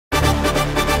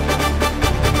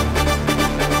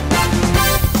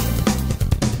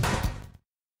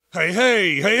Hey,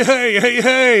 hey, hey, hey, hey,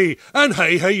 hey, and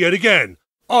hey, hey yet again.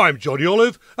 I'm Johnny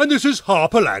Olive, and this is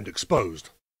Harperland Exposed.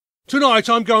 Tonight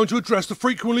I'm going to address the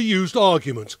frequently used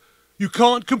argument, you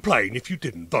can't complain if you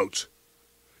didn't vote.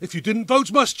 If you didn't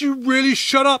vote, must you really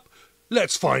shut up?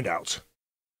 Let's find out.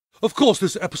 Of course,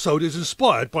 this episode is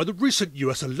inspired by the recent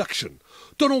US election.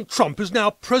 Donald Trump is now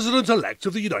President-elect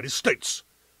of the United States.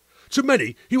 To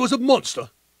many, he was a monster.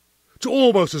 To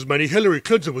almost as many, Hillary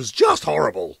Clinton was just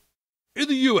horrible. In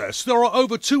the US, there are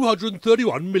over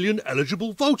 231 million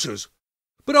eligible voters,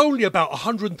 but only about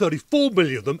 134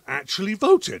 million of them actually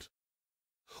voted.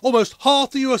 Almost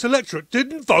half the US electorate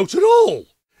didn't vote at all.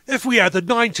 If we add the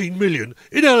 19 million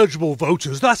ineligible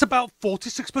voters, that's about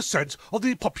 46% of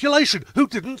the population who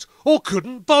didn't or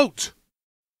couldn't vote.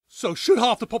 So should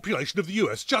half the population of the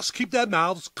US just keep their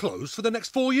mouths closed for the next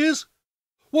 4 years?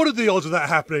 What are the odds of that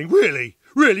happening? Really,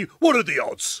 what are the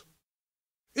odds?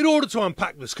 In order to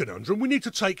unpack this conundrum, we need to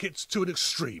take it to an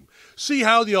extreme, see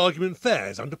how the argument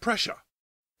fares under pressure.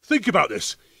 Think about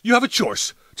this. You have a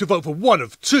choice to vote for one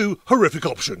of two horrific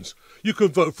options. You can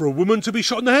vote for a woman to be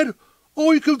shot in the head,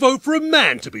 or you can vote for a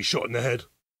man to be shot in the head.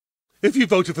 If you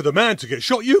voted for the man to get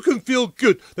shot, you can feel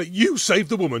good that you saved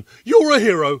the woman. You're a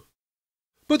hero.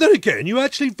 But then again, you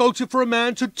actually voted for a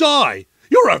man to die.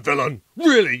 You're a villain,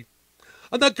 really.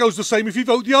 And that goes the same if you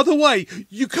vote the other way.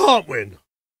 You can't win.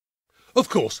 Of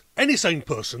course, any sane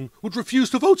person would refuse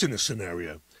to vote in this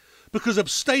scenario, because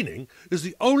abstaining is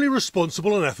the only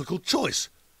responsible and ethical choice.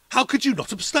 How could you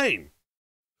not abstain?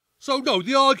 So no,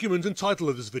 the argument and title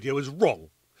of this video is wrong.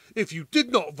 If you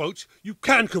did not vote, you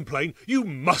can complain, you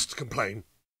must complain.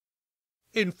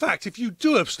 In fact, if you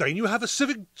do abstain, you have a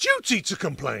civic duty to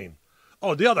complain.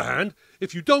 On the other hand,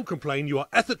 if you don't complain, you are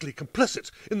ethically complicit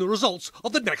in the results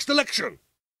of the next election.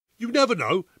 You never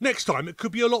know, next time it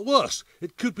could be a lot worse.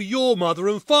 It could be your mother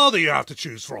and father you have to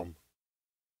choose from.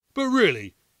 But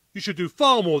really, you should do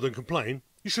far more than complain.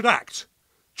 You should act.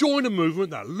 Join a movement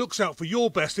that looks out for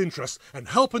your best interests and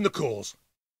help in the cause.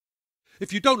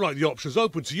 If you don't like the options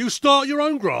open to you, start your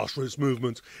own grassroots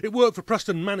movement. It worked for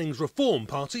Preston Mannings' Reform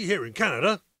Party here in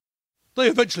Canada. They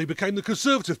eventually became the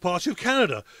Conservative Party of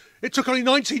Canada. It took only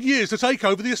 19 years to take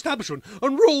over the establishment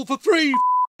and rule for 3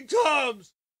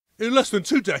 terms. In less than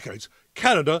 2 decades,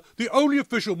 Canada, the only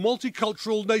official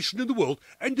multicultural nation in the world,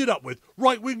 ended up with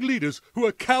right-wing leaders who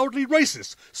are cowardly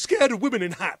racists, scared of women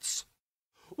in hats.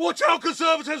 Watch out,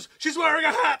 Conservatives! She's wearing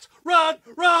a hat! Run!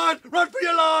 Run! Run for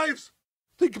your lives!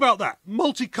 Think about that.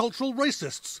 Multicultural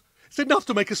racists. It's enough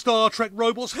to make a Star Trek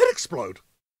robot's head explode.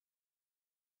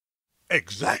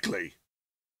 Exactly.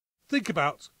 Think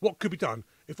about what could be done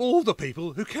if all the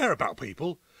people who care about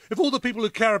people, if all the people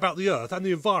who care about the earth and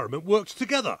the environment worked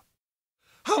together.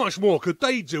 How much more could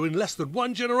they do in less than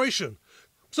 1 generation?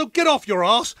 So get off your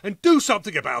arse and do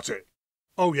something about it.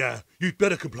 Oh yeah, you'd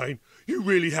better complain. You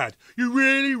really had. You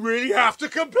really have to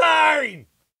complain!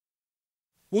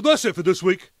 Well, that's it for this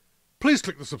week. Please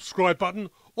click the subscribe button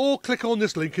or click on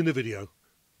this link in the video.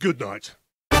 Good night.